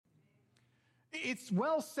It's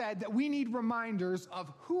well said that we need reminders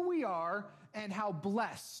of who we are and how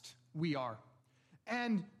blessed we are.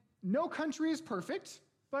 And no country is perfect,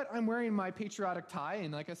 but I'm wearing my patriotic tie,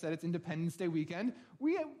 and like I said, it's Independence Day weekend.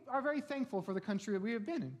 We are very thankful for the country that we have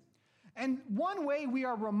been in. And one way we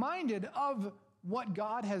are reminded of what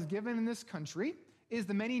God has given in this country is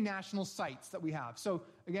the many national sites that we have. So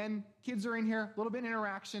again, kids are in here, a little bit of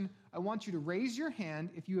interaction. I want you to raise your hand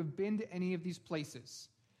if you have been to any of these places.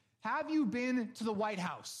 Have you been to the White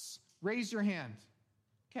House? Raise your hand.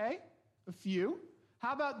 Okay, a few.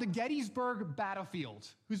 How about the Gettysburg Battlefield?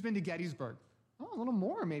 Who's been to Gettysburg? Oh, a little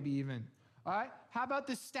more maybe even. All right, how about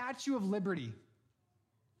the Statue of Liberty?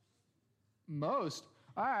 Most.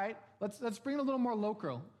 All right, let's bring it a little more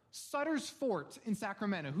local. Sutter's Fort in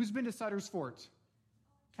Sacramento. Who's been to Sutter's Fort?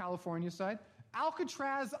 California side.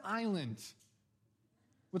 Alcatraz Island.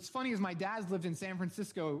 What's funny is my dad's lived in San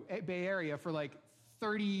Francisco Bay Area for like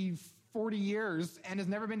 30, 40 years and has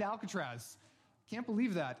never been to Alcatraz. Can't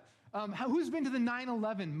believe that. Who's been to the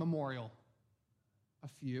 9/11 Memorial? A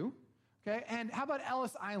few. Okay, and how about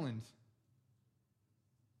Ellis Island?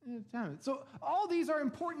 So all these are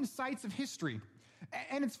important sites of history.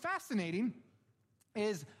 And it's fascinating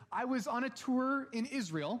is I was on a tour in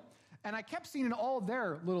Israel, and I kept seeing in all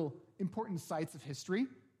their little important sites of history,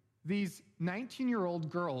 these 19-year-old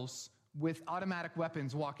girls with automatic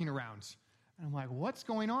weapons walking around. And I'm like, what's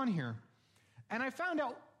going on here? And I found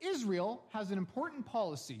out Israel has an important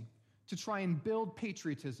policy to try and build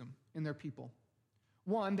patriotism in their people.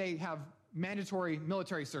 One, they have mandatory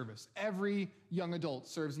military service. Every young adult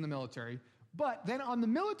serves in the military. But then on the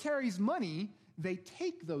military's money, they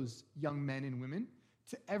take those young men and women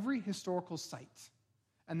to every historical site.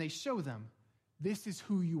 And they show them, this is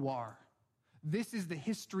who you are. This is the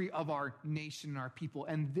history of our nation and our people.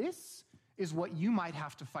 And this is what you might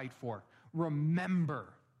have to fight for.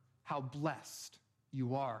 Remember how blessed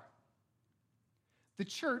you are. The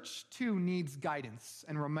church, too, needs guidance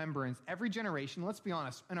and remembrance every generation. Let's be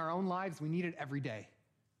honest, in our own lives, we need it every day.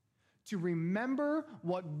 To remember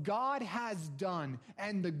what God has done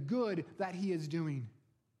and the good that he is doing.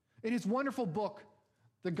 In his wonderful book,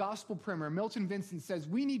 The Gospel Primer, Milton Vincent says,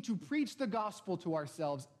 we need to preach the gospel to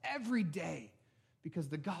ourselves every day because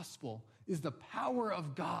the gospel is the power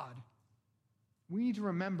of God. We need to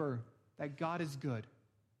remember that God is good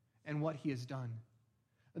and what he has done.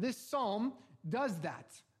 This psalm does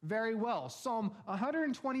that very well. Psalm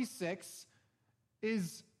 126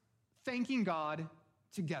 is thanking God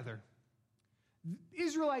together.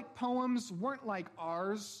 Israelite poems weren't like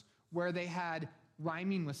ours, where they had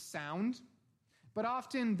rhyming with sound, but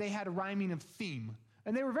often they had a rhyming of theme.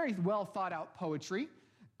 And they were very well thought out poetry.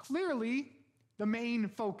 Clearly, the main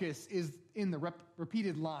focus is in the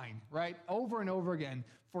repeated line, right? Over and over again,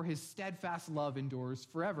 for his steadfast love endures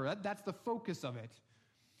forever. That's the focus of it.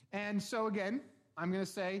 And so again,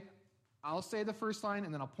 I'll say the first line,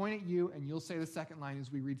 and then I'll point at you, and you'll say the second line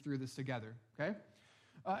as we read through this together, okay?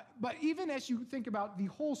 But even as you think about the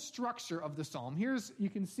whole structure of the psalm, you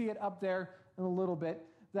can see it up there in a little bit,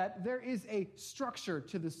 that there is a structure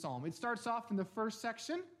to the psalm. It starts off in the first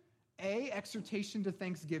section, exhortation to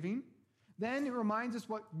thanksgiving. Then it reminds us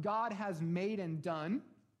what God has made and done.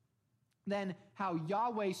 Then how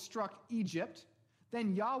Yahweh struck Egypt.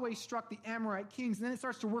 Then Yahweh struck the Amorite kings. And then it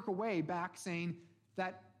starts to work a way back saying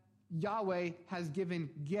that Yahweh has given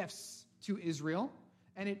gifts to Israel.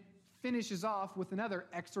 And it finishes off with another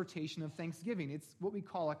exhortation of thanksgiving. It's what we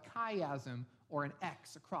call a chiasm or an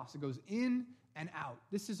X across. It goes in and out.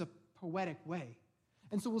 This is a poetic way.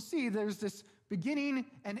 And so we'll see there's this beginning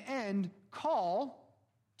and end call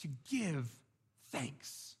to give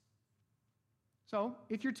thanks. So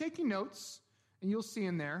if you're taking notes, and you'll see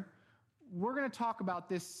in there, we're going to talk about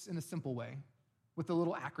this in a simple way with a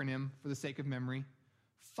little acronym for the sake of memory.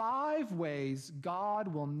 5 ways God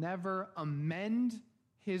will never amend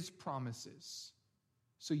his promises.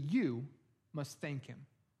 So you must thank him.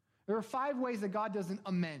 There are 5 ways that God doesn't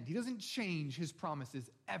amend. He doesn't change his promises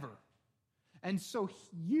ever. And so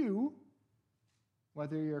you,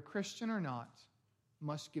 whether you're a Christian or not,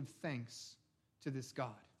 must give thanks to this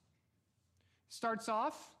God. It starts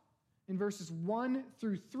off in verses 1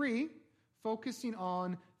 through 3, focusing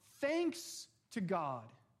on thanks to God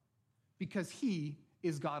because he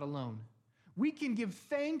is God alone. We can give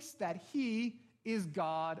thanks that he is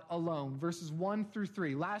God alone. Verses 1 through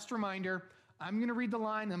 3. Last reminder, I'm going to read the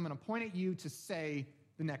line, and I'm going to point at you to say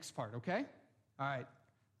the next part, okay? All right,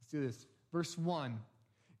 let's do this. Verse 1.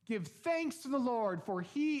 Give thanks to the Lord, for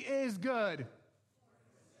he is good.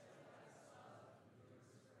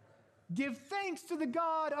 Give thanks to the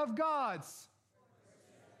God of gods.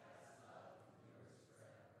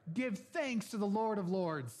 Give thanks to the Lord of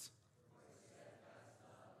Lords.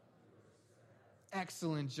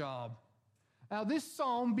 Excellent job. Now, this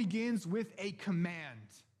psalm begins with a command.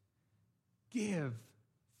 Give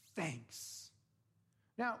thanks.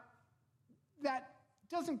 Now, that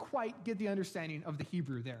doesn't quite get the understanding of the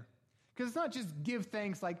Hebrew there. Because it's not just give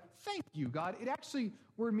thanks like, thank you, God. It actually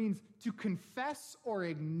word means to confess or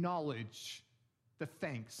acknowledge the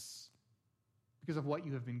thanks because of what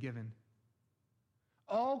you have been given.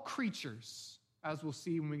 All creatures, as we'll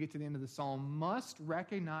see when we get to the end of the psalm, must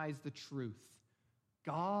recognize the truth.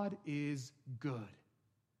 God is good.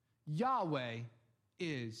 Yahweh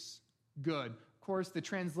is good. Of course, the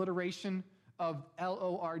transliteration of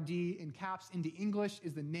L-O-R-D in caps into English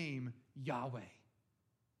is the name Yahweh.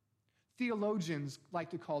 Theologians like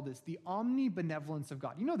to call this the omnibenevolence of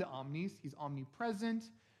God. You know the omnis. He's omnipresent,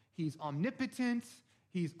 he's omnipotent,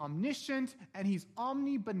 he's omniscient, and he's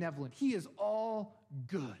omnibenevolent. He is all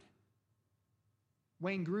good.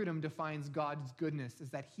 Wayne Grudem defines God's goodness as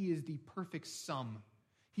that he is the perfect sum.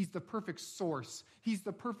 He's the perfect source. He's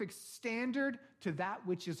the perfect standard to that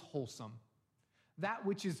which is wholesome, that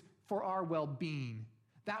which is for our well-being,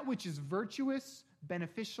 that which is virtuous,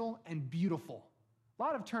 beneficial, and beautiful. A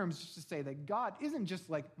lot of terms just to say that God isn't just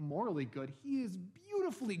like morally good, he is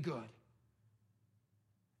beautifully good.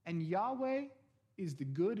 And Yahweh is the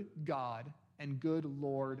good God and good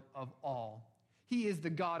Lord of all. He is the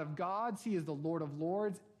God of gods. He is the Lord of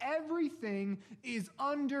lords. Everything is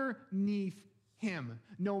underneath him.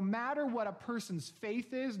 No matter what a person's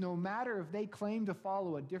faith is, no matter if they claim to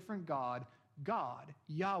follow a different God, God,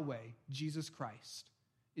 Yahweh, Jesus Christ,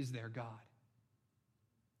 is their God.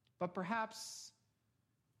 But perhaps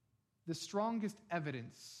the strongest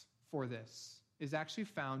evidence for this is actually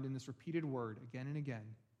found in this repeated word again and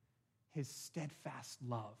again. His steadfast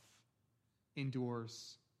love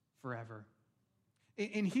endures forever.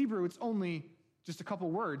 In Hebrew, it's only just a couple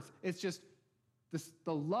words. It's just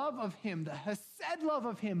the love of him, the hesed love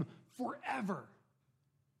of him forever.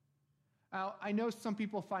 Now, I know some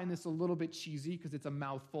people find this a little bit cheesy because it's a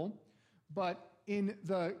mouthful, but in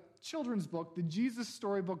the children's book, the Jesus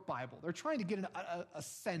Storybook Bible, they're trying to get a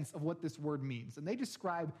sense of what this word means. And they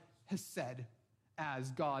describe hesed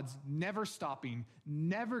as God's never stopping,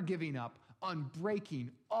 never giving up, unbreaking,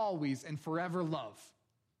 always and forever love.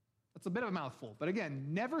 That's a bit of a mouthful. But again,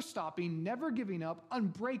 never stopping, never giving up,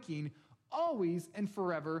 unbreaking, always and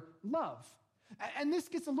forever love. And this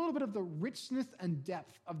gets a little bit of the richness and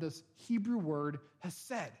depth of this Hebrew word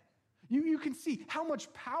hesed. You can see how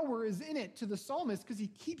much power is in it to the psalmist because he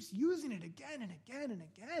keeps using it again and again and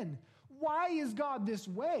again. Why is God this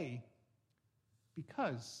way?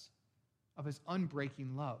 Because of his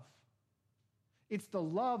unbreaking love. It's the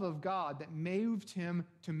love of God that moved him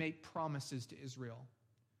to make promises to Israel.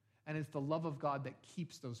 And it's the love of God that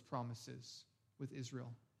keeps those promises with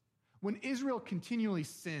Israel. When Israel continually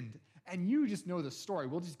sinned, and you just know the story,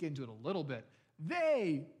 we'll just get into it a little bit,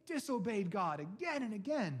 they disobeyed God again and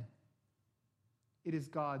again. It is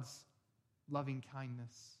God's loving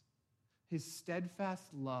kindness, his steadfast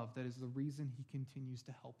love that is the reason he continues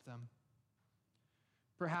to help them.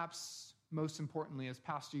 Perhaps most importantly, as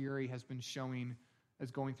Pastor Yuri has been showing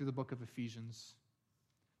as going through the book of Ephesians,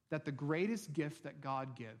 that the greatest gift that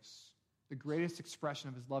God gives, the greatest expression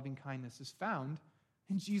of his loving kindness is found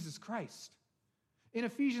in Jesus Christ. In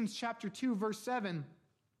Ephesians chapter 2, verse 7,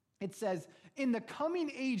 it says, "In the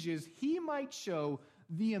coming ages, he might show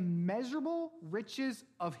the immeasurable riches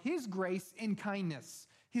of his grace and kindness,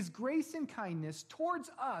 his grace and kindness towards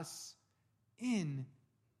us in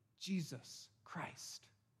Jesus Christ."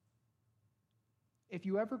 If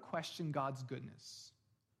you ever question God's goodness,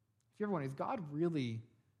 if you ever wonder, is God really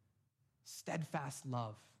steadfast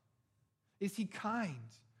love? Is he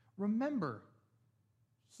kind? Remember,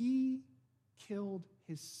 he killed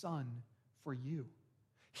his son for you.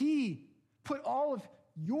 He put all of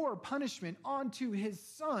your punishment onto his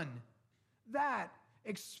son. That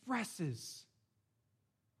expresses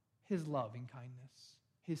his love and kindness,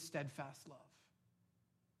 his steadfast love.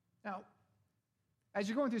 Now, as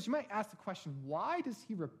you're going through this, you might ask the question, why does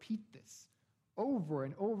he repeat this over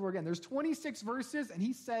and over again? There's 26 verses, and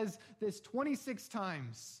he says this 26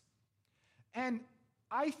 times. And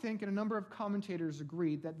I think, and a number of commentators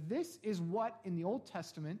agree, that this is what in the Old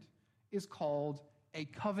Testament is called a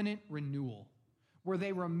covenant renewal, where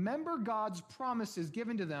they remember God's promises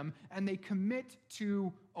given to them and they commit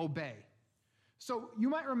to obey. So you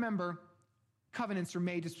might remember covenants are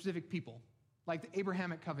made to specific people, like the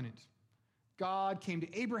Abrahamic covenant. God came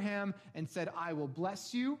to Abraham and said, "I will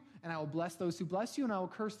bless you, and I will bless those who bless you, and I will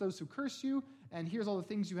curse those who curse you, and here's all the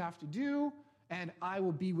things you have to do." and I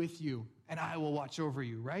will be with you, and I will watch over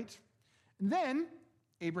you, right? And then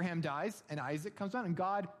Abraham dies, and Isaac comes on, and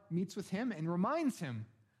God meets with him and reminds him,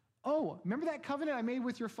 oh, remember that covenant I made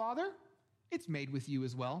with your father? It's made with you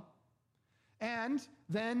as well. And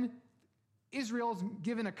then Israel's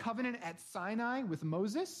given a covenant at Sinai with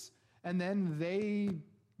Moses, and then they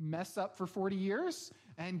mess up for 40 years,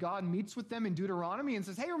 and God meets with them in Deuteronomy and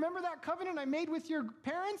says, hey, remember that covenant I made with your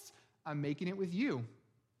parents? I'm making it with you.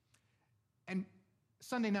 And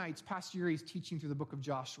Sunday nights, Pastor Yuri's teaching through the book of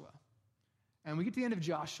Joshua. And we get to the end of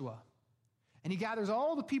Joshua, and he gathers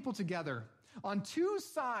all the people together on two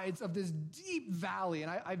sides of this deep valley.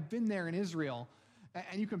 And I've been there in Israel,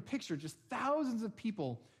 and you can picture just thousands of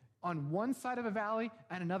people on one side of a valley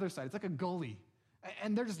and another side. It's like a gully.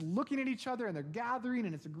 And they're just looking at each other, and they're gathering,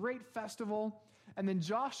 and it's a great festival. And then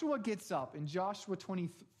Joshua gets up in Joshua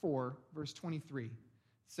 24, verse 23,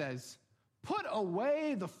 says, put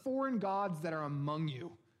away the foreign gods that are among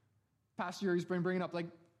you. Pastor Yuri's been bringing up, like,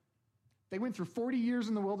 they went through 40 years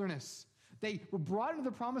in the wilderness. They were brought into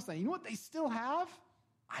the promised land. You know what they still have?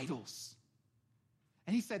 Idols.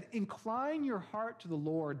 And he said, incline your heart to the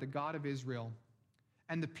Lord, the God of Israel.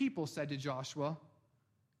 And the people said to Joshua,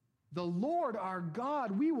 the Lord our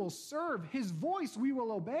God we will serve. His voice we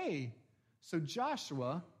will obey. So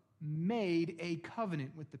Joshua made a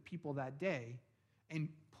covenant with the people that day and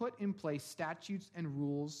put in place statutes and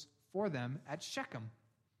rules for them at Shechem.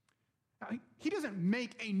 Now, he doesn't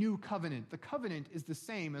make a new covenant. The covenant is the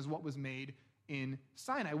same as what was made in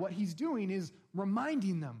Sinai. What he's doing is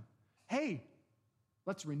reminding them, hey,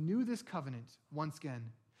 let's renew this covenant once again.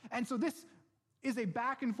 And so this is a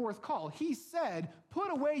back and forth call. He said,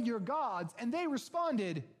 put away your gods, and they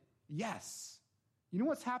responded, yes. You know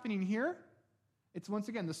what's happening here? It's once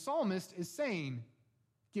again, the psalmist is saying,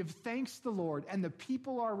 give thanks to the Lord, and the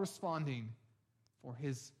people are responding, for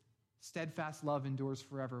his steadfast love endures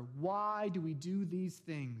forever. Why do we do these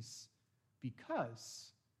things? Because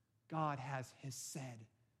God has his said,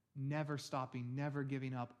 never stopping, never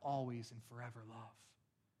giving up, always and forever love.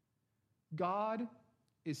 God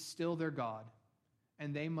is still their God,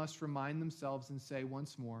 and they must remind themselves and say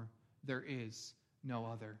once more, there is no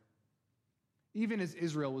other. Even as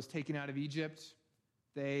Israel was taken out of Egypt,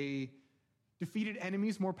 they defeated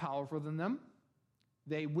enemies more powerful than them.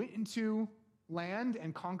 They went into land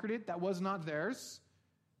and conquered it that was not theirs,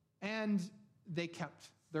 and they kept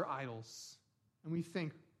their idols. And we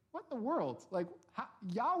think, what in the world? Like,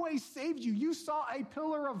 Yahweh saved you. You saw a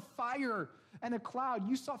pillar of fire and a cloud.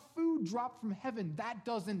 You saw food drop from heaven. That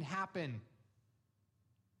doesn't happen.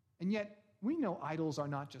 And yet, we know idols are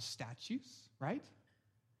not just statues, right?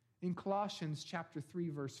 In Colossians chapter 3,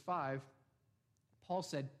 verse 5, Paul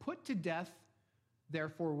said, put to death,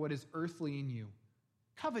 therefore, what is earthly in you,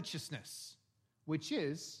 covetousness, which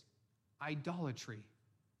is idolatry.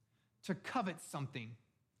 To covet something,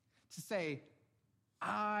 to say,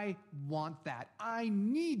 I want that, I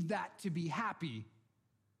need that to be happy,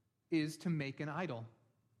 is to make an idol.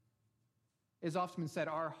 As often been said,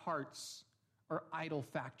 our hearts are idol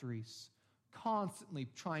factories, constantly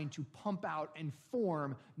trying to pump out and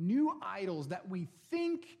form new idols that we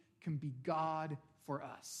think can be God for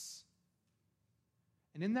us.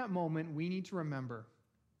 And in that moment, we need to remember,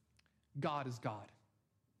 God is God.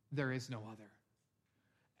 There is no other.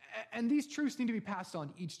 And these truths need to be passed on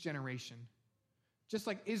to each generation. Just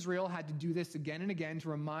like Israel had to do this again and again to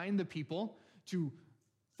remind the people to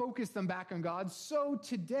focus them back on God, so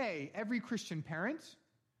today, every Christian parent,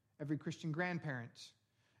 every Christian grandparent,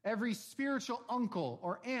 every spiritual uncle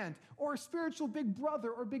or aunt or spiritual big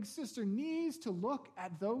brother or big sister needs to look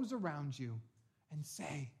at those around you and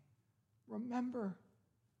say, remember,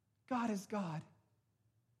 God is God.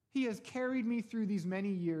 He has carried me through these many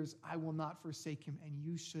years. I will not forsake him, and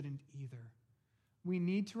you shouldn't either. We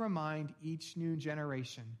need to remind each new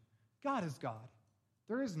generation, God is God.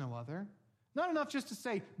 There is no other. Not enough just to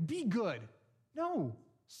say, be good. No,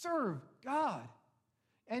 serve God.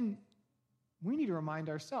 And we need to remind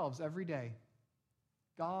ourselves every day,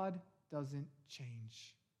 God doesn't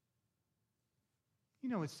change. You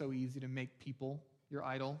know, it's so easy to make people your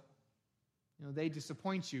idol. You know, they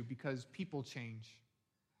disappoint you because people change.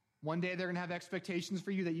 One day they're going to have expectations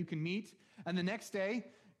for you that you can meet, and the next day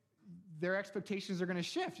their expectations are going to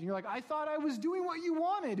shift. And you're like, I thought I was doing what you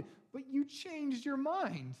wanted, but you changed your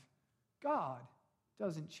mind. God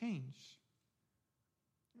doesn't change.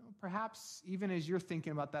 You know, perhaps even as you're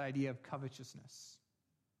thinking about that idea of covetousness,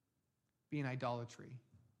 being idolatry,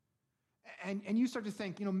 and you start to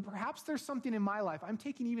think, you know, perhaps there's something in my life, I'm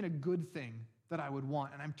taking even a good thing that I would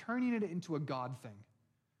want, and I'm turning it into a God thing.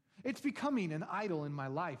 It's becoming an idol in my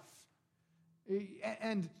life.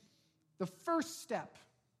 And The first step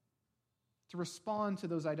to respond to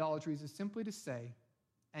those idolatries is simply to say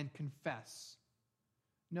and confess,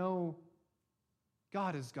 no,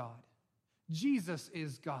 God is God. Jesus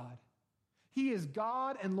is God. He is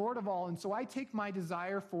God and Lord of all. And so I take my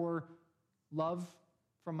desire for love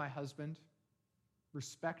from my husband,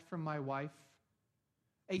 respect from my wife,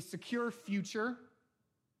 a secure future,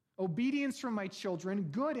 obedience from my children,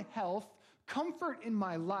 good health, comfort in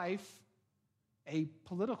my life, a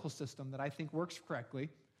political system that I think works correctly.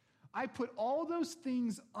 I put all those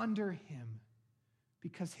things under him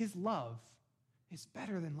because his love is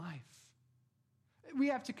better than life. We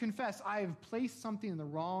have to confess, I have placed something in the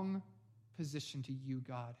wrong position to you,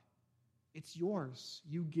 God. It's yours.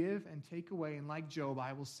 You give and take away, and like Job,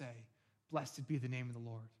 I will say, blessed be the name of the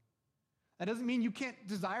Lord. That doesn't mean you can't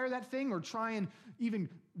desire that thing or try and even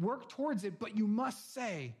work towards it, but you must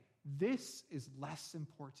say, this is less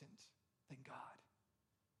important than God,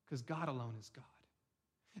 because God alone is God.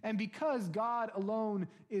 And because God alone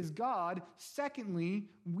is God, secondly,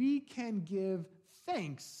 we can give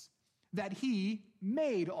thanks that he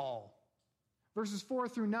made all. Verses 4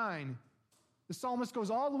 through 9, the psalmist goes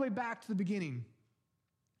all the way back to the beginning,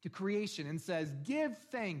 to creation, and says, give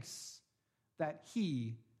thanks that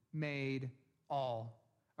he made all.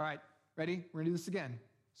 All right, ready? We're going to do this again.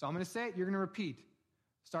 So I'm going to say it, you're going to repeat,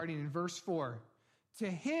 starting in verse 4. To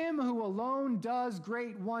him who alone does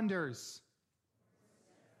great wonders.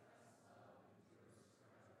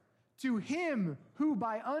 To him who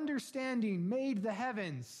by understanding made the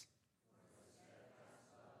heavens.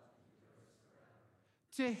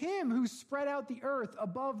 To him who spread out the earth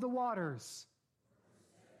above the waters.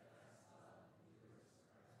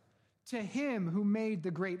 To him who made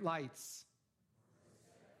the great lights.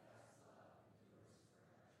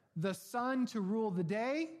 The sun to rule the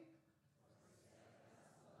day.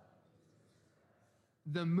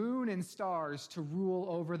 The moon and stars to rule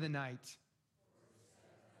over the night.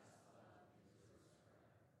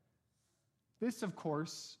 This, of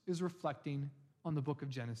course, is reflecting on the book of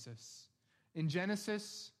Genesis. In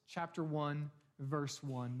Genesis chapter 1, verse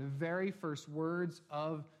 1, the very first words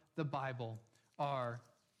of the Bible are,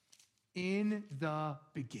 in the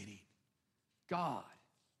beginning, God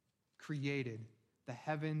created the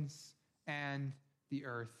heavens and the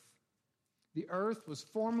earth. The earth was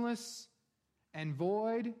formless and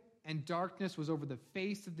void, and darkness was over the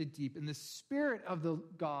face of the deep, and the Spirit of the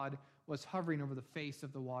God was hovering over the face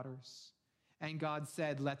of the waters. And God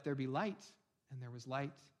said, let there be light, and there was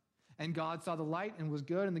light. And God saw the light and was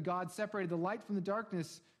good, and the God separated the light from the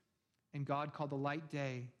darkness, and God called the light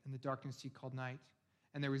day, and the darkness he called night.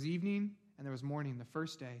 And there was evening, and there was morning, the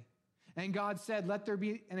first day. And God said, let there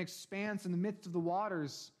be an expanse in the midst of the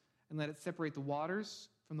waters, and let it separate the waters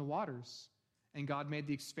from the waters. And God made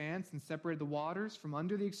the expanse and separated the waters from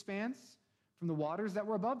under the expanse from the waters that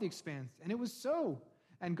were above the expanse. And it was so.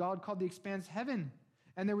 And God called the expanse heaven.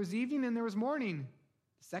 And there was evening and there was morning,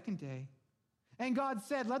 the second day. And God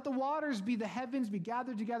said, let the waters be the heavens be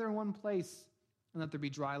gathered together in one place, and let there be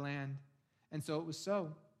dry land. And so it was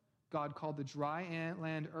so. God called the dry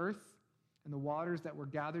land earth, and the waters that were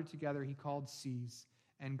gathered together he called seas.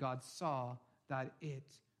 And God saw that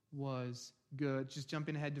it was good. Just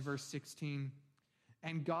jumping ahead to verse 16.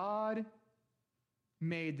 And God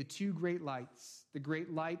made the two great lights, the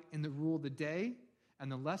great light in the rule of the day,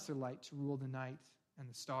 and the lesser light to rule the night, and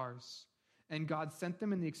the stars. And God sent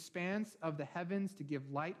them in the expanse of the heavens to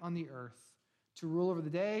give light on the earth, to rule over the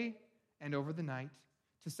day and over the night,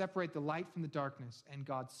 to separate the light from the darkness. And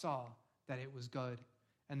God saw that it was good.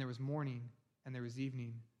 And there was morning, and there was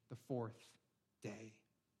evening, the fourth day.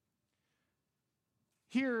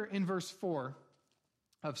 Here in verse 4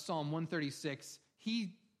 of Psalm 136,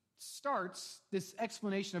 he starts this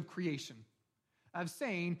explanation of creation, of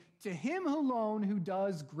saying, to him alone who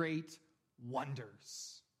does great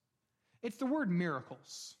wonders. It's the word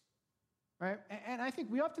miracles, right? And I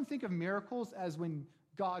think we often think of miracles as when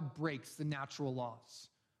God breaks the natural laws,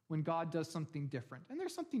 when God does something different. And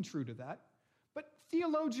there's something true to that. But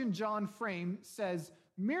theologian John Frame says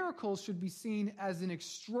miracles should be seen as an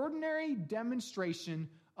extraordinary demonstration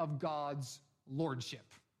of God's lordship.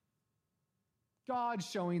 God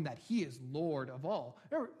showing that he is Lord of all.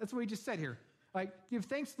 That's what he just said here. Like, give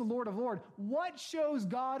thanks to the Lord of Lords. What shows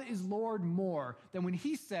God is Lord more than when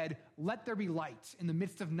he said, let there be light in the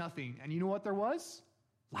midst of nothing? And you know what there was?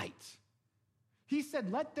 Light. He said,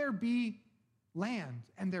 let there be land,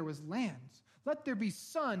 and there was land. Let there be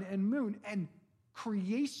sun and moon, and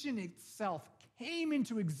creation itself came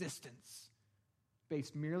into existence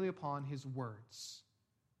based merely upon his words.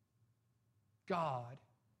 God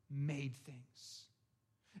made things.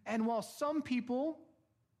 And while some people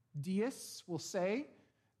Deists will say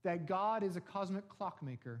that God is a cosmic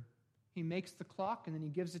clockmaker. He makes the clock and then he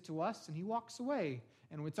gives it to us and he walks away.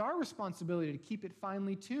 And it's our responsibility to keep it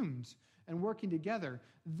finely tuned and working together.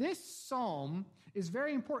 This psalm is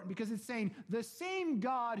very important because it's saying the same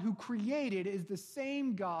God who created is the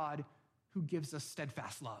same God who gives us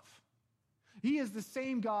steadfast love. He is the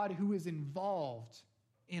same God who is involved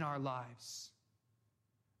in our lives.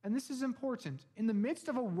 And this is important. In the midst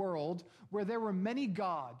of a world where there were many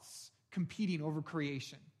gods competing over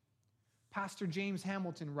creation, Pastor James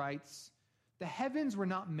Hamilton writes, "The heavens were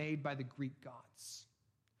not made by the Greek gods.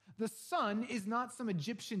 The sun is not some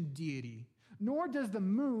Egyptian deity, nor does the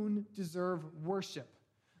moon deserve worship.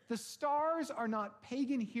 The stars are not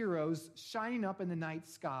pagan heroes shining up in the night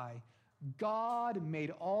sky. God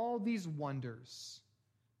made all these wonders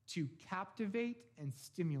to captivate and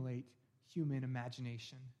stimulate human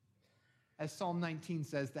imagination." As Psalm 19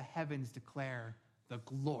 says, the heavens declare the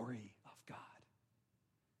glory of God.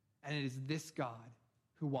 And it is this God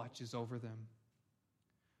who watches over them.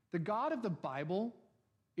 The God of the Bible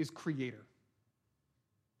is creator.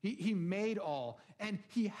 He made all, and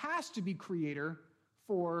he has to be creator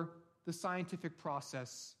for the scientific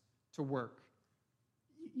process to work.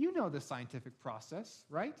 You know the scientific process,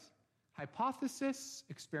 right? Hypothesis,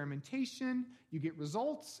 experimentation, you get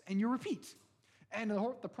results, and you repeat. And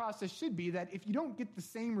the process should be that if you don't get the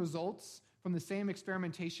same results from the same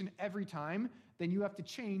experimentation every time, then you have to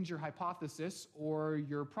change your hypothesis or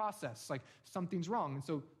your process. Like something's wrong. And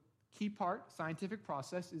so key part, scientific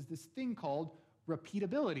process, is this thing called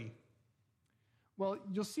repeatability. Well,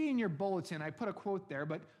 you'll see in your bulletin, I put a quote there,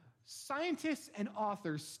 but scientist and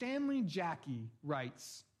author Stanley Jackie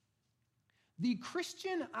writes, "The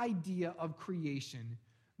Christian idea of creation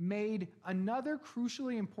made another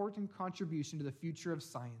crucially important contribution to the future of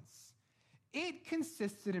science. It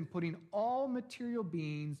consisted in putting all material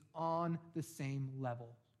beings on the same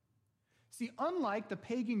level." See, unlike the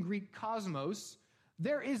pagan Greek cosmos,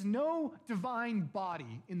 there is no divine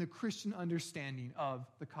body in the Christian understanding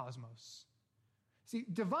of the cosmos. See,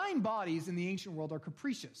 divine bodies in the ancient world are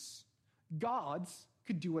capricious. Gods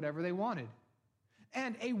could do whatever they wanted.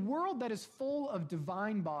 And a world that is full of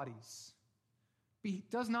divine bodies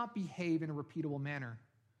does not behave in a repeatable manner.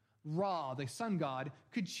 Ra, the sun god,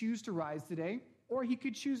 could choose to rise today, or he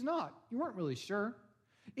could choose not. You weren't really sure.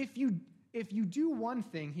 If you do one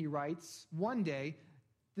thing, he writes, one day,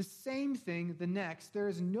 the same thing the next, there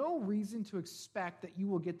is no reason to expect that you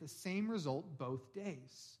will get the same result both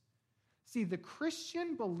days. See, the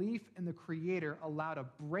Christian belief in the Creator allowed a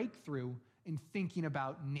breakthrough in thinking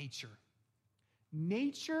about nature.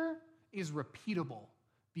 Nature is repeatable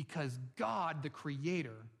because God, the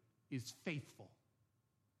Creator, is faithful.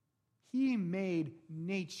 He made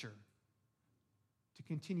nature to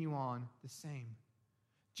continue on the same.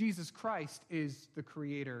 Jesus Christ is the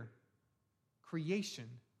Creator. Creation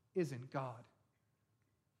isn't God.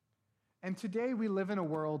 And today we live in a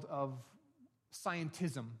world of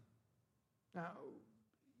scientism. Now,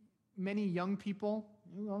 many young people,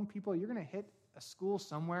 you're going to hit a school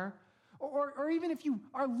somewhere, or even if you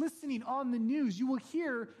are listening on the news, you will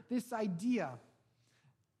hear this idea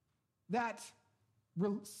that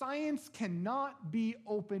science cannot be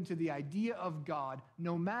open to the idea of God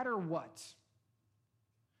no matter what,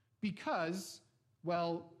 because,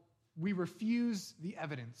 well, we refuse the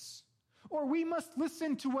evidence. Or we must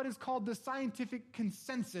listen to what is called the scientific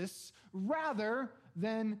consensus rather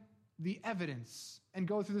than the evidence and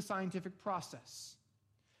go through the scientific process.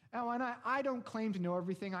 Now, and I don't claim to know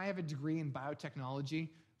everything. I have a degree in biotechnology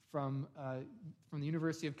from the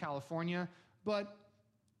University of California, but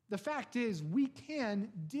the fact is we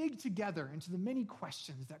can dig together into the many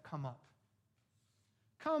questions that come up.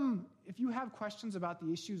 If you have questions about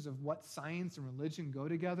the issues of what science and religion go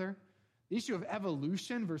together, the issue of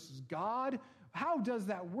evolution versus God, how does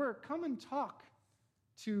that work? Come and talk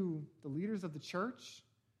to the leaders of the church.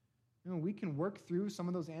 We can work through some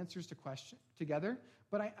of those answers to question together.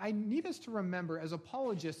 But I need us to remember, as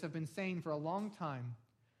apologists have been saying for a long time,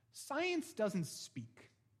 science doesn't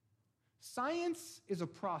speak. Science is a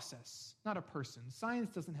process, not a person.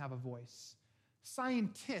 Science doesn't have a voice.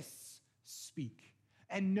 Scientists speak.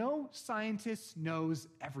 And no scientist knows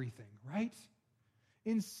everything, right?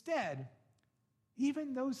 Instead,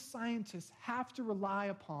 even those scientists have to rely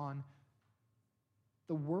upon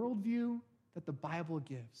the worldview that the Bible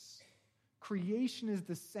gives. Creation is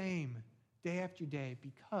the same day after day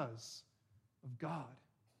because of God.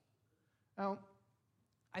 Now,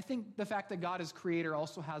 I think the fact that God is creator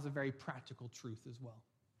also has a very practical truth as well.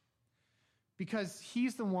 Because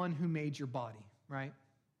he's the one who made your body, right?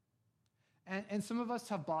 And some of us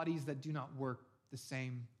have bodies that do not work the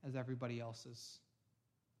same as everybody else's.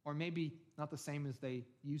 Or maybe not the same as they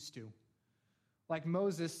used to. Like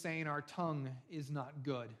Moses saying our tongue is not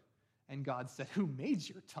good. And God said, who made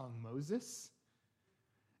your tongue, Moses?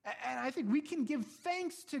 And I think we can give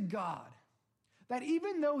thanks to God that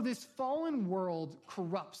even though this fallen world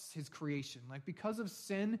corrupts his creation, like because of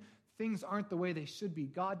sin, things aren't the way they should be.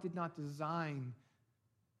 God did not design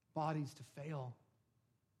bodies to fail.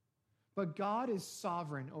 But God is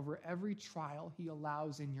sovereign over every trial he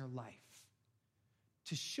allows in your life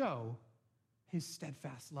to show his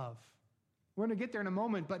steadfast love. We're going to get there in a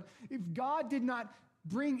moment, but if God did not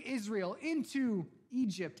bring Israel into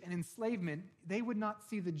Egypt and enslavement, they would not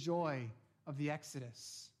see the joy of the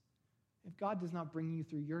Exodus. If God does not bring you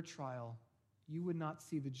through your trial, you would not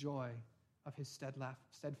see the joy of his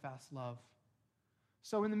steadfast love.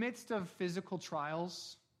 So in the midst of physical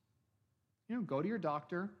trials, go to your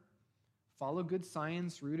doctor, follow good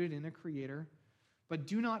science rooted in a creator, but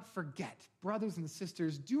do not forget, brothers and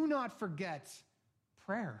sisters, do not forget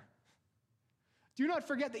prayer. Do not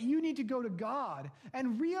forget that you need to go to God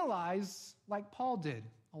and realize, like Paul did,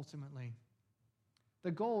 ultimately,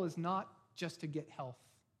 the goal is not just to get health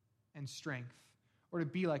and strength or to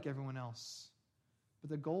be like everyone else, but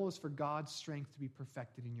the goal is for God's strength to be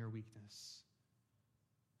perfected in your weakness.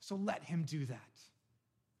 So let him do that.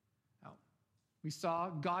 Now, we saw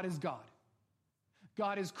God is God.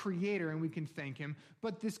 God is creator, and we can thank him,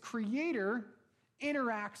 but this creator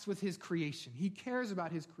interacts with his creation. He cares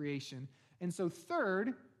about his creation. And so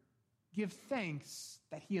third, give thanks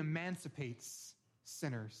that he emancipates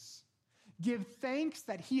sinners. Give thanks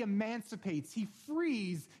that he emancipates, he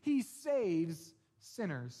frees, he saves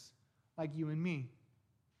sinners like you and me.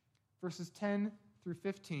 Verses 10 through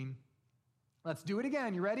 15. Let's do it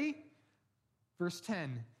again. You ready? Verse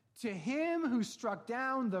 10. To him who struck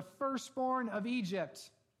down the firstborn of Egypt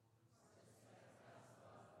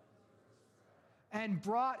and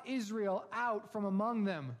brought Israel out from among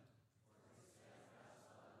them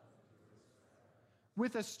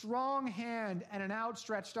with a strong hand and an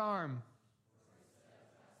outstretched arm.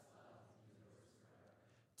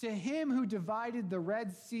 To him who divided the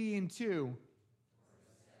Red Sea in two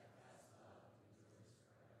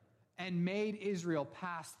and made Israel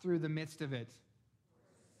pass through the midst of it,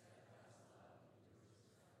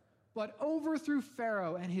 but overthrew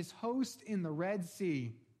Pharaoh and his host in the Red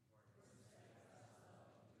Sea.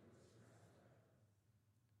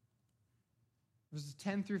 Verses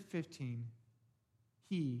 10 through 15.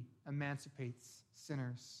 He emancipates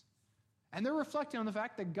sinners. And they're reflecting on the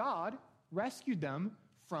fact that God rescued them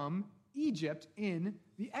from Egypt in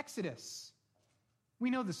the Exodus. We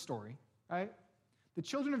know this story, right? The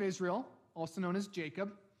children of Israel, also known as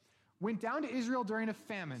Jacob, went down to Israel during a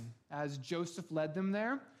famine as Joseph led them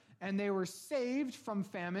there, and they were saved from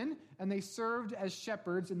famine, and they served as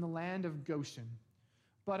shepherds in the land of Goshen.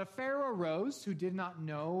 But a Pharaoh arose who did not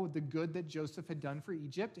know the good that Joseph had done for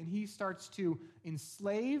Egypt, and he starts to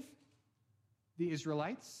enslave the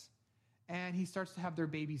Israelites, and he starts to have their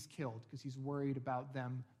babies killed because he's worried about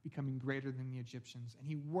them becoming greater than the Egyptians, and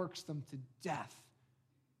he works them to death.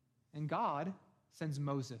 And God sends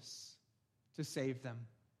Moses to save them.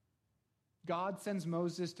 God sends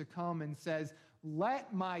Moses to come and says,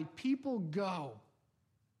 let my people go.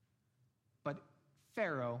 But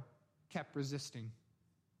Pharaoh kept resisting.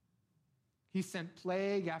 He sent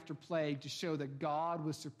plague after plague to show that God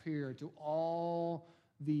was superior to all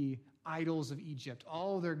the idols of Egypt.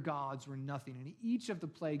 All their gods were nothing. And each of the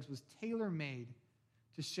plagues was tailor-made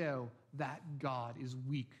to show that God is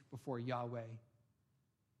weak before Yahweh.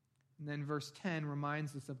 And then verse 10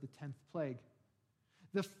 reminds us of the 10th plague.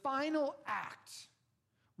 The final act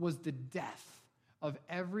was the death of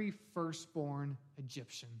every firstborn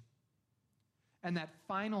Egyptian. And that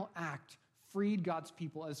final act freed God's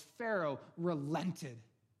people as Pharaoh relented.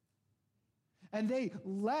 And they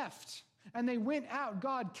left, and they went out.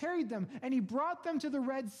 God carried them, and he brought them to the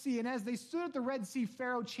Red Sea. And as they stood at the Red Sea,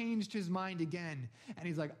 Pharaoh changed his mind again. And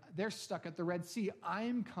he's like, they're stuck at the Red Sea. I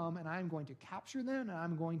am come, and I'm going to capture them, and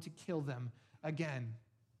I'm going to kill them again.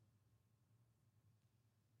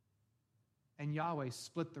 And Yahweh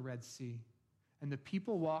split the Red Sea, and the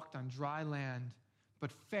people walked on dry land.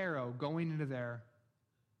 But Pharaoh, going into there,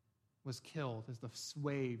 was killed as the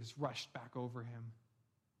waves rushed back over him.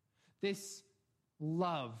 This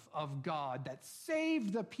love of God that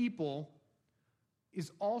saved the people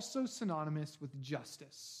is also synonymous with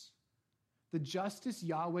justice. The justice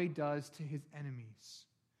Yahweh does to his enemies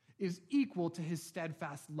is equal to his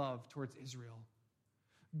steadfast love towards Israel.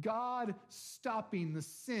 God stopping the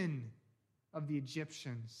sin of the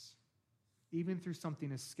Egyptians, even through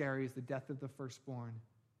something as scary as the death of the firstborn,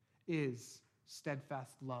 is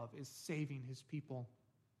steadfast love, is saving his people.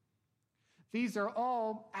 These are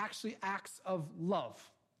all actually acts of love,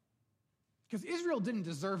 because Israel didn't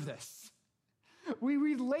deserve this. We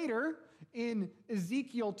read later in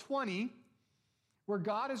Ezekiel 20, where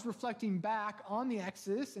God is reflecting back on the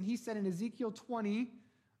Exodus, and he said in Ezekiel 20,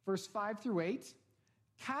 verse 5 through 8,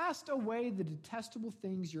 "Cast away the detestable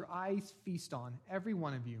things your eyes feast on, every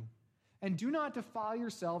one of you, and do not defile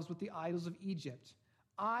yourselves with the idols of Egypt.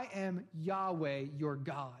 I am Yahweh your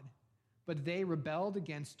God. But they rebelled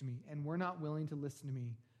against me and were not willing to listen to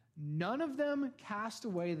me. None of them cast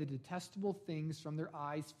away the detestable things from their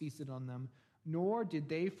eyes feasted on them, nor did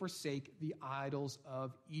they forsake the idols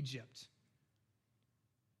of Egypt."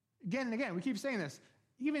 Again and again, we keep saying this,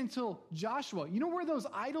 even until Joshua. You know where those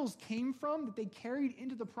idols came from that they carried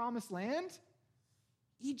into the promised land?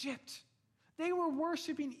 Egypt. They were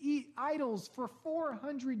worshiping idols for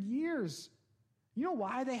 400 years. You know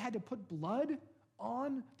why they had to put blood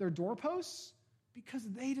on their doorposts? Because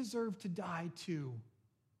they deserved to die too.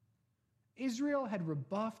 Israel had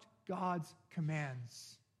rebuffed God's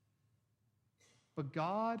commands. But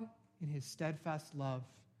God, in his steadfast love,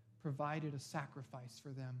 provided a sacrifice for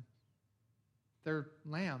them. Their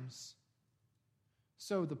lambs.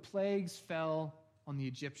 So the plagues fell on the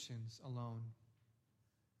Egyptians alone.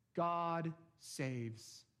 God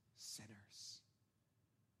saves sinners.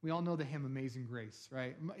 We all know the hymn Amazing Grace,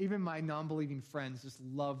 right? Even my non-believing friends just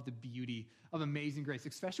love the beauty of Amazing Grace,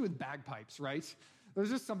 especially with bagpipes, right? There's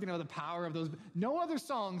just something about the power of those. No other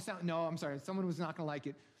songs sound, no, I'm sorry, someone was not going to like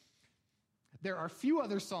it. There are few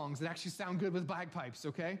other songs that actually sound good with bagpipes,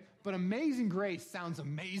 okay? But Amazing Grace sounds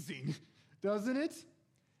amazing, doesn't it?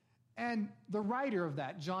 And the writer of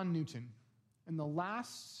that, John Newton, in the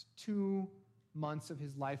last 2 months of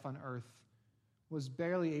his life on earth, was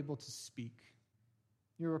barely able to speak.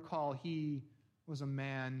 You recall, he was a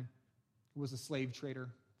man who was a slave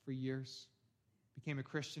trader for years, became a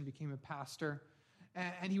Christian, became a pastor,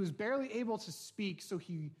 and he was barely able to speak, so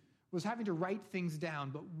he was having to write things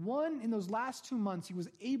down. But in those last 2 months, he was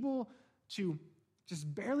able to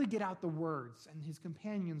just barely get out the words, and his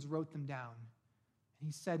companions wrote them down. And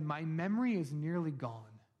he said, "My memory is nearly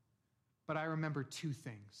gone, but I remember 2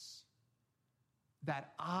 things: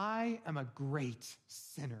 that I am a great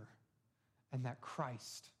sinner, and that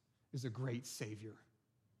Christ is a great Savior."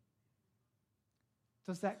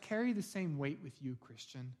 Does that carry the same weight with you,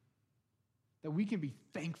 Christian? That we can be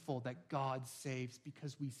thankful that God saves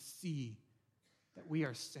because we see that we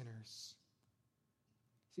are sinners.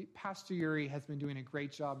 See, Pastor Yuri has been doing a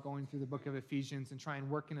great job going through the book of Ephesians and trying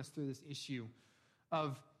working us through this issue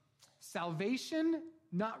of salvation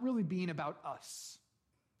not really being about us.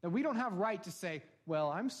 That we don't have right to say, well,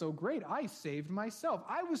 I'm so great, I saved myself.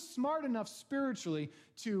 I was smart enough spiritually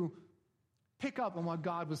to pick up on what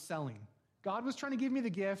God was selling. God was trying to give me the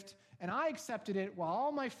gift, and I accepted it, while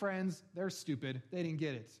all my friends, they're stupid. They didn't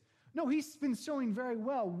get it. No, he's been showing very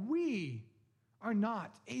well. We are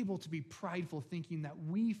not able to be prideful, thinking that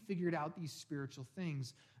we figured out these spiritual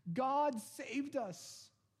things. God saved us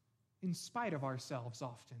in spite of ourselves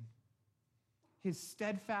often. His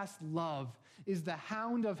steadfast love is the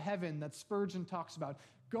hound of heaven that Spurgeon talks about,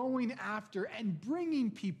 going after and bringing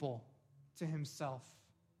people to himself.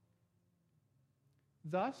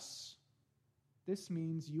 Thus, this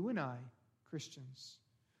means you and I, Christians,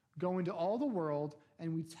 go into all the world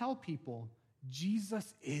and we tell people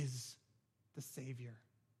Jesus is the Savior.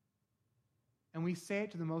 And we say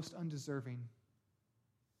it to the most undeserving,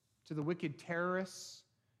 to the wicked terrorists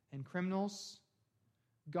and criminals.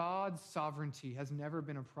 God's sovereignty has never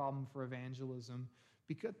been a problem for evangelism,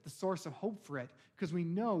 because the source of hope for it, because we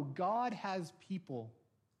know God has people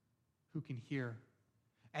who can hear,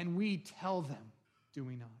 and we tell them, do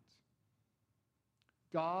we not?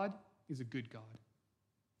 God is a good God.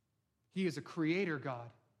 He is a creator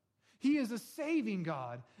God. He is a saving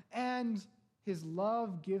God, and his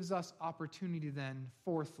love gives us opportunity then,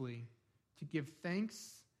 fourthly, to give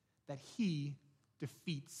thanks that he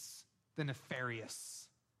defeats the nefarious.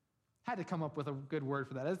 Had to come up with a good word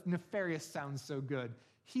for that. Nefarious sounds so good.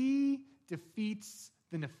 He defeats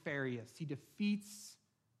the nefarious. He defeats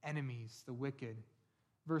enemies, the wicked.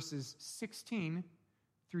 Verses 16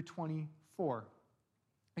 through 24.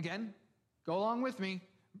 Again, go along with me,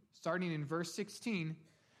 starting in verse 16.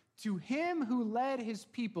 To him who led his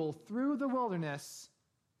people through the wilderness,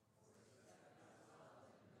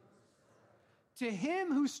 to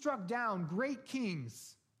him who struck down great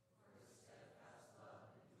kings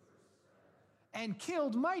and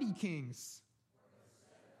killed mighty kings,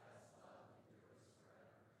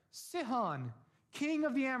 Sihon, king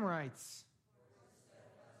of the Amorites,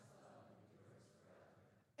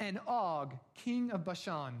 and Og, king of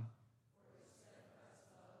Bashan,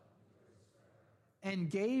 and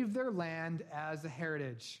gave their land as a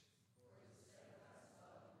heritage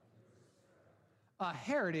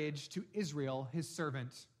to Israel, his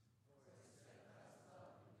servant.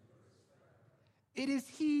 It is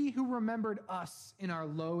he who remembered us in our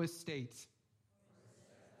low estate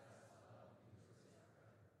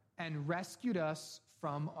and rescued us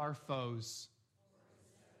from our foes.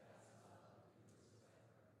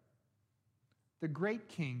 The great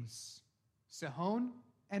kings, Sihon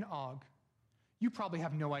and Og. You probably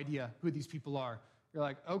have no idea who these people are. You're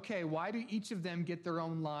like, okay, why do each of them get their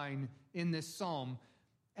own line in this psalm?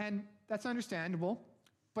 And that's understandable,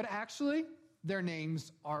 but actually, their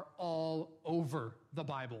names are all over the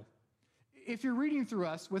Bible. If you're reading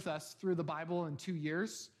with us through the Bible in 2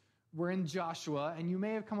 years, we're in Joshua, and you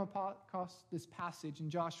may have come across this passage in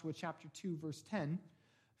Joshua chapter 2, verse 10,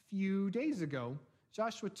 a few days ago.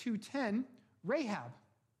 Joshua 2:10, Rahab.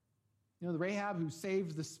 You know, the Rahab who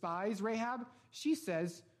saved the spies, Rahab, she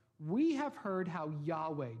says, we have heard how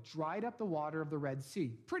Yahweh dried up the water of the Red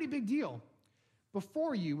Sea. Pretty big deal.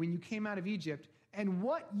 Before you, when you came out of Egypt, and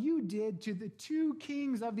what you did to the 2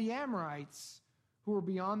 kings of the Amorites who were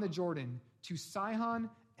beyond the Jordan, to Sihon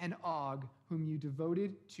and Og, whom you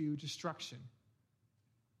devoted to destruction.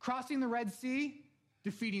 Crossing the Red Sea,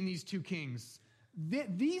 defeating these 2 kings.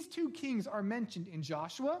 These 2 kings are mentioned in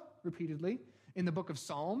Joshua, repeatedly, in the book of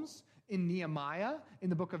Psalms, in Nehemiah, in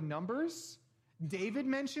the book of Numbers. David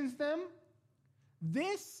mentions them.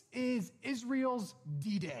 This is Israel's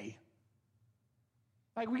D-Day.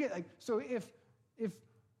 So if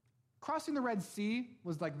crossing the Red Sea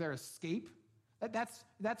was like their escape,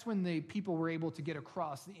 that's when the people were able to get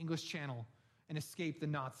across the English Channel and escape the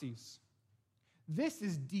Nazis. This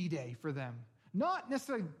is D-Day for them. Not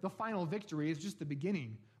necessarily the final victory, it's just the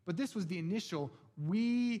beginning, but this was the initial,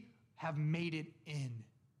 we have made it in.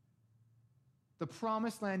 The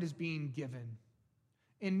promised land is being given.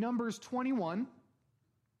 In Numbers 21,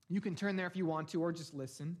 you can turn there if you want to, or just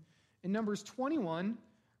listen. In Numbers 21,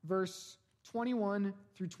 verse 21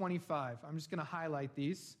 through 25, I'm just going to highlight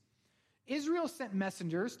these. Israel sent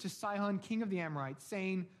messengers to Sihon, king of the Amorites,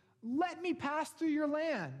 saying, let me pass through your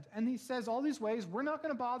land. And he says all these ways, we're not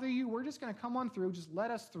going to bother you, we're just going to come on through, just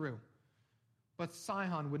let us through. But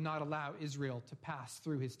Sihon would not allow Israel to pass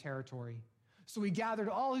through his territory. So he gathered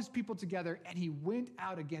all his people together, and he went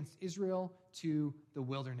out against Israel to the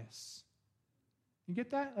wilderness. You get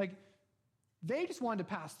that? They just wanted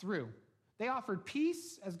to pass through. They offered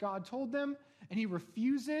peace, as God told them, and he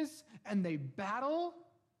refuses, and they battle,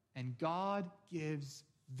 and God gives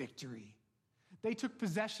victory. They took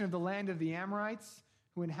possession of the land of the Amorites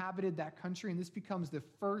who inhabited that country, and this becomes the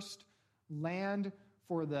first land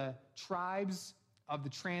for the tribes of the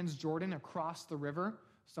Transjordan across the river.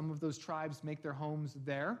 Some of those tribes make their homes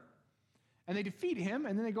there. And they defeat him,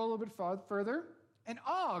 and then they go a little bit further, and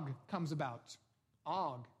Og comes about.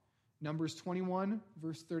 Og, Numbers 21,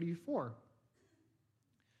 verse 34.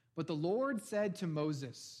 But the Lord said to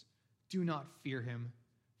Moses, do not fear him,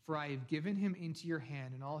 for I have given him into your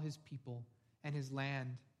hand and all his people and his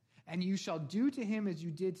land. And you shall do to him as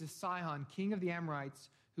you did to Sihon, king of the Amorites,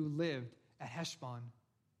 who lived at Heshbon.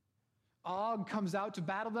 Og comes out to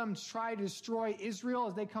battle them, to try to destroy Israel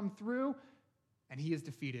as they come through, and he is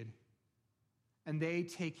defeated. And they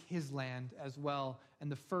take his land as well.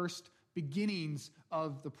 And the first beginnings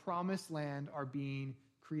of the promised land are being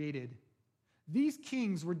created. These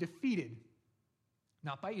kings were defeated,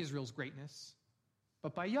 not by Israel's greatness,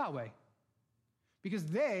 but by Yahweh. Because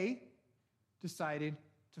they decided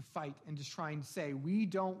to fight and to try and say, we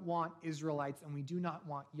don't want Israelites and we do not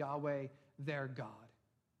want Yahweh, their God.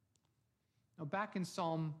 Now back in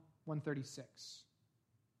Psalm 136.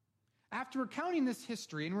 After recounting this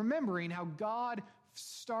history and remembering how God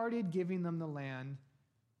started giving them the land,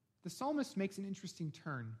 the psalmist makes an interesting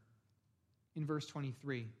turn in verse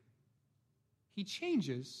 23. He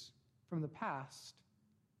changes from the past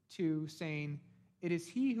to saying, it is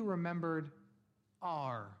he who remembered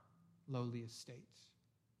our lowly estate.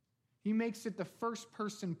 He makes it the first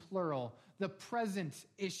person plural, the present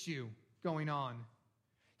issue going on.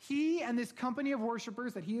 He and this company of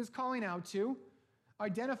worshipers that he is calling out to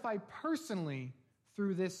identify personally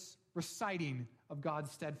through this reciting of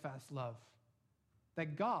God's steadfast love.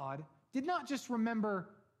 That God did not just remember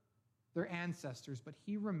their ancestors, but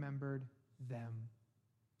he remembered them.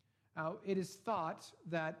 Now, it is thought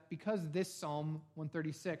that because this Psalm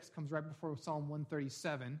 136 comes right before Psalm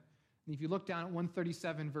 137, and if you look down at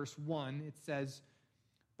 137 verse 1, it says,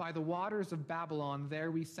 by the waters of Babylon, there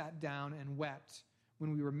we sat down and wept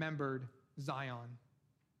when we remembered Zion.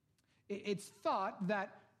 It's thought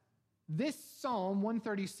that This Psalm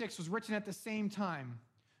 136 was written at the same time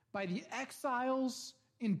by the exiles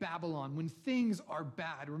in Babylon when things are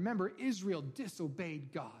bad. Remember, Israel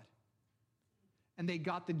disobeyed God, and they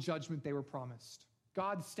got the judgment they were promised.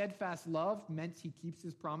 God's steadfast love meant he keeps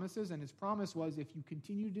his promises, and his promise was, if you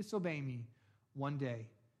continue to disobey me, one day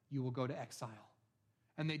you will go to exile.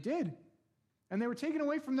 And they did. And they were taken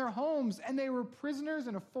away from their homes, and they were prisoners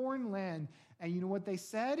in a foreign land. And you know what they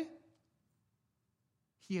said?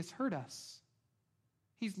 He has heard us.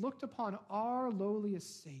 He's looked upon our lowly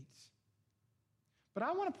estate. But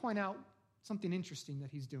I want to point out something interesting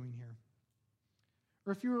that he's doing here.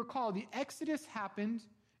 Or if you recall, the Exodus happened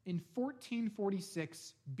in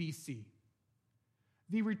 1446 BC.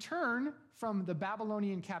 The return from the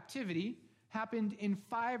Babylonian captivity happened in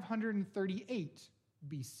 538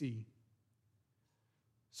 BC.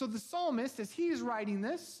 So the psalmist, as he is writing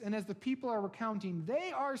this, and as the people are recounting,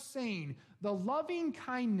 they are saying the loving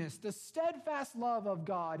kindness, the steadfast love of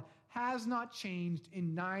God has not changed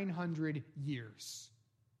in 900 years.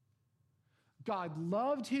 God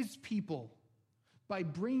loved his people by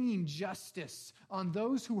bringing justice on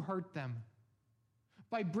those who hurt them,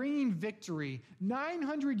 by bringing victory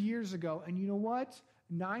 900 years ago. And you know what?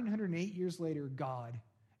 908 years later, God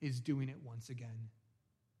is doing it once again.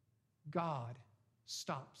 God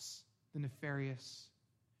stops the nefarious.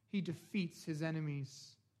 He defeats his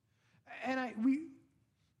enemies. And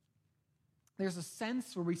there's a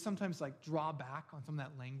sense where we sometimes draw back on some of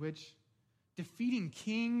that language. Defeating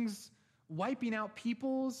kings, wiping out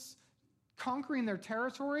peoples, conquering their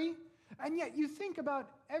territory. And yet you think about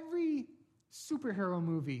every superhero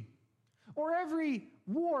movie or every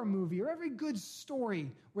war movie or every good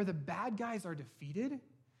story where the bad guys are defeated.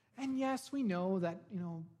 And yes, we know that,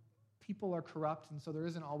 people are corrupt, and so there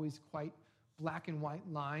isn't always quite black and white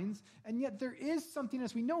lines. And yet there is something,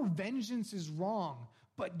 as we know, vengeance is wrong,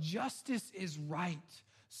 but justice is right.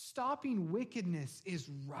 Stopping wickedness is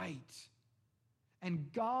right.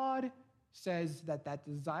 And God says that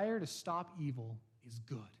desire to stop evil is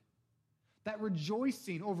good. That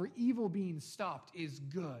rejoicing over evil being stopped is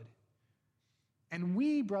good. And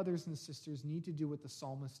we, brothers and sisters, need to do what the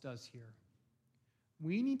psalmist does here.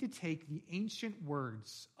 We need to take the ancient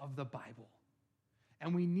words of the Bible,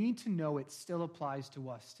 and we need to know it still applies to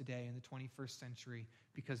us today in the 21st century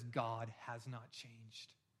because God has not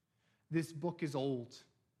changed. This book is old,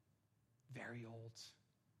 very old.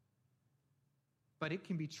 But it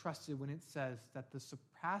can be trusted when it says that the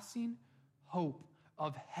surpassing hope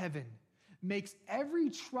of heaven makes every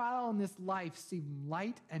trial in this life seem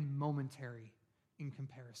light and momentary in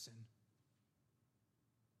comparison.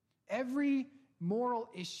 Every moral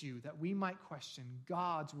issue that we might question,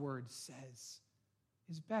 God's word says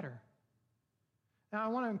is better. Now, I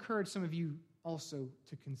want to encourage some of you also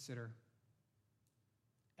to consider,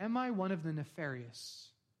 am I one of the nefarious?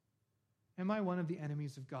 Am I one of the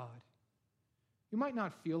enemies of God? You might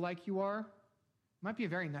not feel like you are. You might be a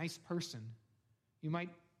very nice person. You might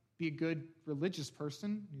be a good religious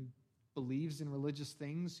person who believes in religious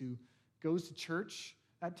things, who goes to church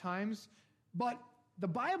at times. But the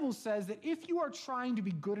Bible says that if you are trying to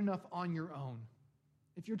be good enough on your own,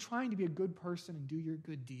 if you're trying to be a good person and do your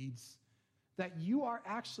good deeds, that you are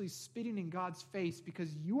actually spitting in God's face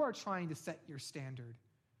because you are trying to set your standard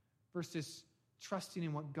versus trusting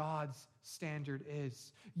in what God's standard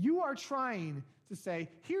is. You are trying to say,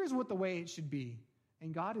 here's what the way it should be.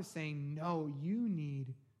 And God is saying, no, you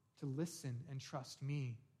need to listen and trust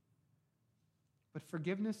me. But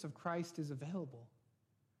forgiveness of Christ is available.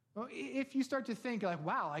 Well, if you start to think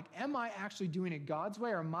wow, am I actually doing it God's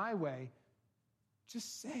way or my way?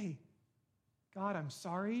 Just say, God, I'm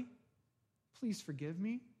sorry. Please forgive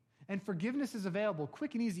me. And forgiveness is available,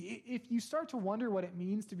 quick and easy. If you start to wonder what it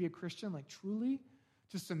means to be a Christian, truly,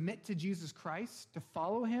 to submit to Jesus Christ, to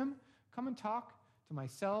follow him, come and talk to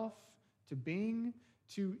myself, to Bing,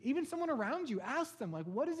 to even someone around you. Ask them,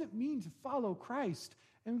 what does it mean to follow Christ?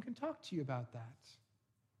 And we can talk to you about that.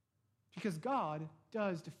 Because God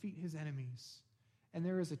does defeat his enemies. And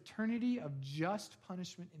there is eternity of just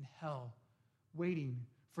punishment in hell waiting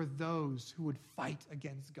for those who would fight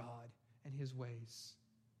against God and his ways.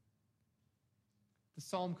 The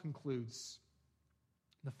psalm concludes,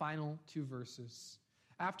 the final two verses.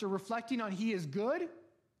 After reflecting on he is good,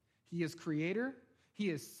 he is creator, he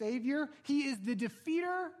is savior, he is the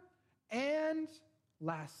defeater, and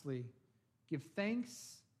lastly, give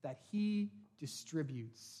thanks that he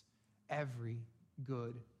distributes every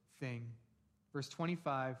good thing. Verse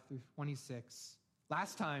 25 through 26.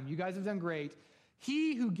 Last time, you guys have done great.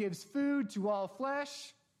 He who gives food to all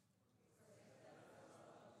flesh,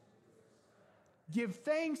 give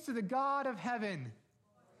thanks to the God of heaven.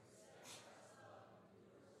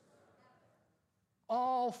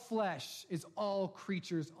 All flesh is all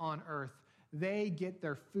creatures on earth. They get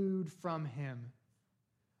their food from him.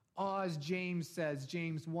 As James says,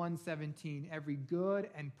 James 1:17, every good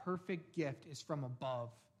and perfect gift is from above,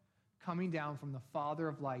 coming down from the Father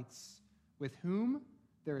of lights, with whom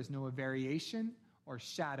there is no variation or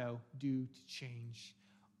shadow due to change.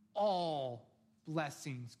 All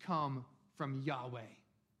blessings come from Yahweh.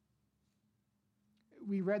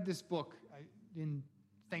 We read this book in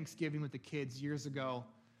Thanksgiving with the kids years ago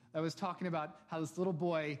that was talking about how this little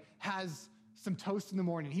boy has some toast in the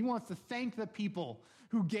morning. He wants to thank the people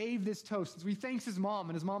who gave this toast. So he thanks his mom,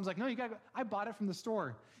 and his mom's like, no, you gotta go. I bought it from the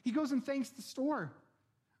store. He goes and thanks the store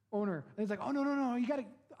owner. And he's like, oh, no, you gotta,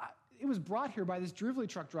 it was brought here by this delivery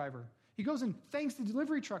truck driver. He goes and thanks the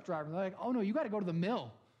delivery truck driver. And they're like, oh no, you gotta go to the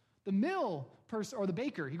mill. The mill person, or the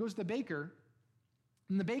baker. He goes to the baker,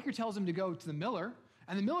 and the baker tells him to go to the miller,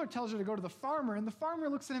 and the miller tells her to go to the farmer, and the farmer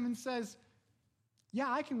looks at him and says,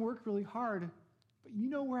 yeah, I can work really hard, but you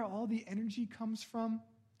know where all the energy comes from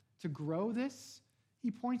to grow this?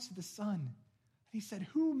 He points to the sun, and he said,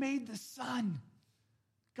 who made the sun?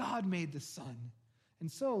 God made the sun.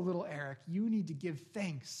 And so, little Eric, you need to give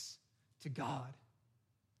thanks to God.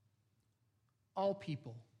 All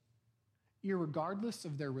people, irregardless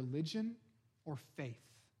of their religion or faith,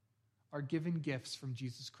 are given gifts from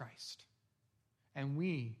Jesus Christ. And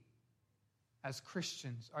we, as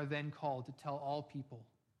Christians, are then called to tell all people,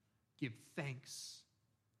 give thanks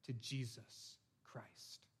to Jesus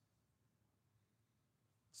Christ.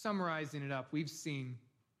 Summarizing it up, we've seen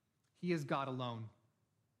he is God alone.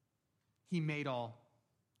 He made all.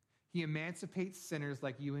 He emancipates sinners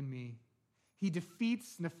like you and me. He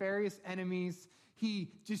defeats nefarious enemies.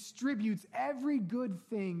 He distributes every good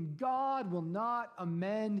thing. God will not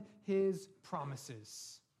amend his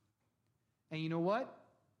promises. And you know what?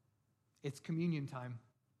 It's communion time.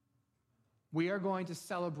 We are going to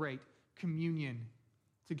celebrate communion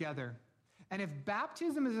together. And if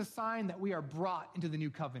baptism is a sign that we are brought into the new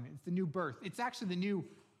covenant, it's the new birth, it's actually the new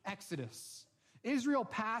Exodus. Israel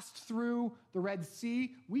passed through the Red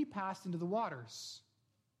Sea, we passed into the waters.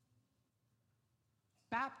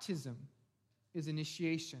 Baptism is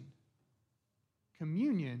initiation.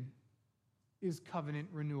 Communion is covenant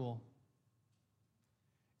renewal.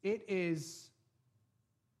 It is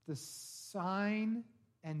the sign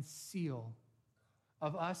and seal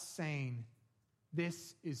of us saying,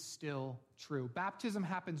 this is still true. Baptism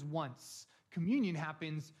happens once. Communion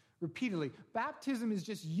happens repeatedly. Baptism is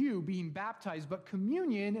just you being baptized, but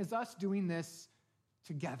communion is us doing this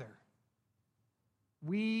together.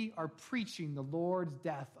 We are preaching the Lord's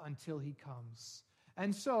death until he comes.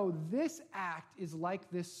 And so this act is like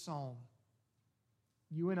this psalm.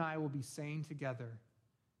 You and I will be saying together,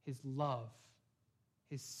 his love,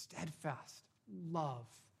 his steadfast love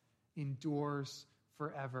endures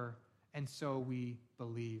forever. And so we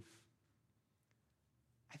believe.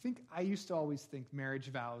 I used to always think marriage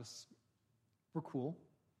vows were cool.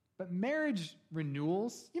 But marriage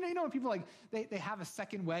renewals, you know when people they have a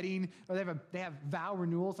second wedding or they have vow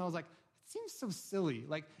renewals, and I was like, it seems so silly.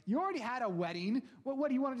 Like, you already had a wedding. What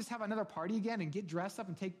do you want to just have another party again and get dressed up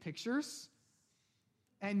and take pictures?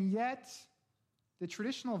 And yet, the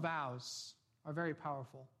traditional vows are very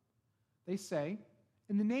powerful. They say,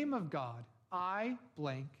 in the name of God, I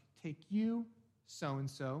blank take you,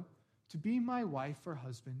 so-and-so, to be my wife or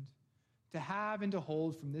husband, to have and to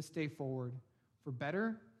hold from this day forward, for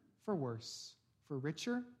better, for worse, for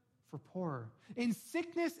richer, for poorer, in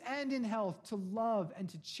sickness and in health, to love and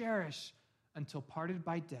to cherish until parted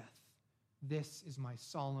by death. This is my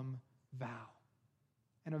solemn vow.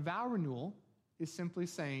 And a vow renewal is simply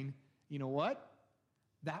saying, you know what?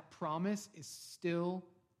 That promise is still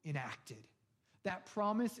enacted. That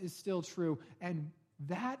promise is still true. And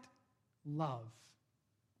that love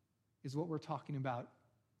is what we're talking about,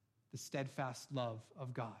 the steadfast love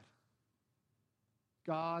of God.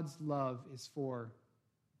 God's love is for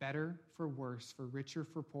better, for worse, for richer,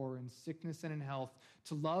 for poorer, in sickness and in health,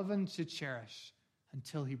 to love and to cherish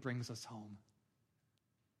until he brings us home.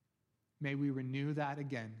 May we renew that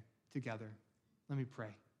again together. Let me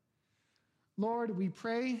pray. Lord, we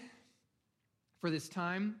pray for this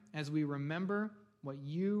time as we remember what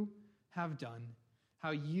you have done, how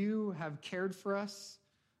you have cared for us,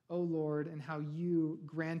 O Lord, and how you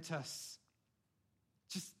grant us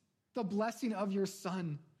just the blessing of your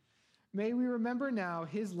Son. May we remember now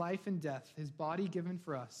his life and death, his body given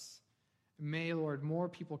for us. May, Lord, more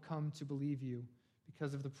people come to believe you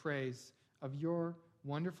because of the praise of your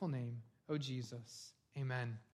wonderful name, O Jesus. Amen.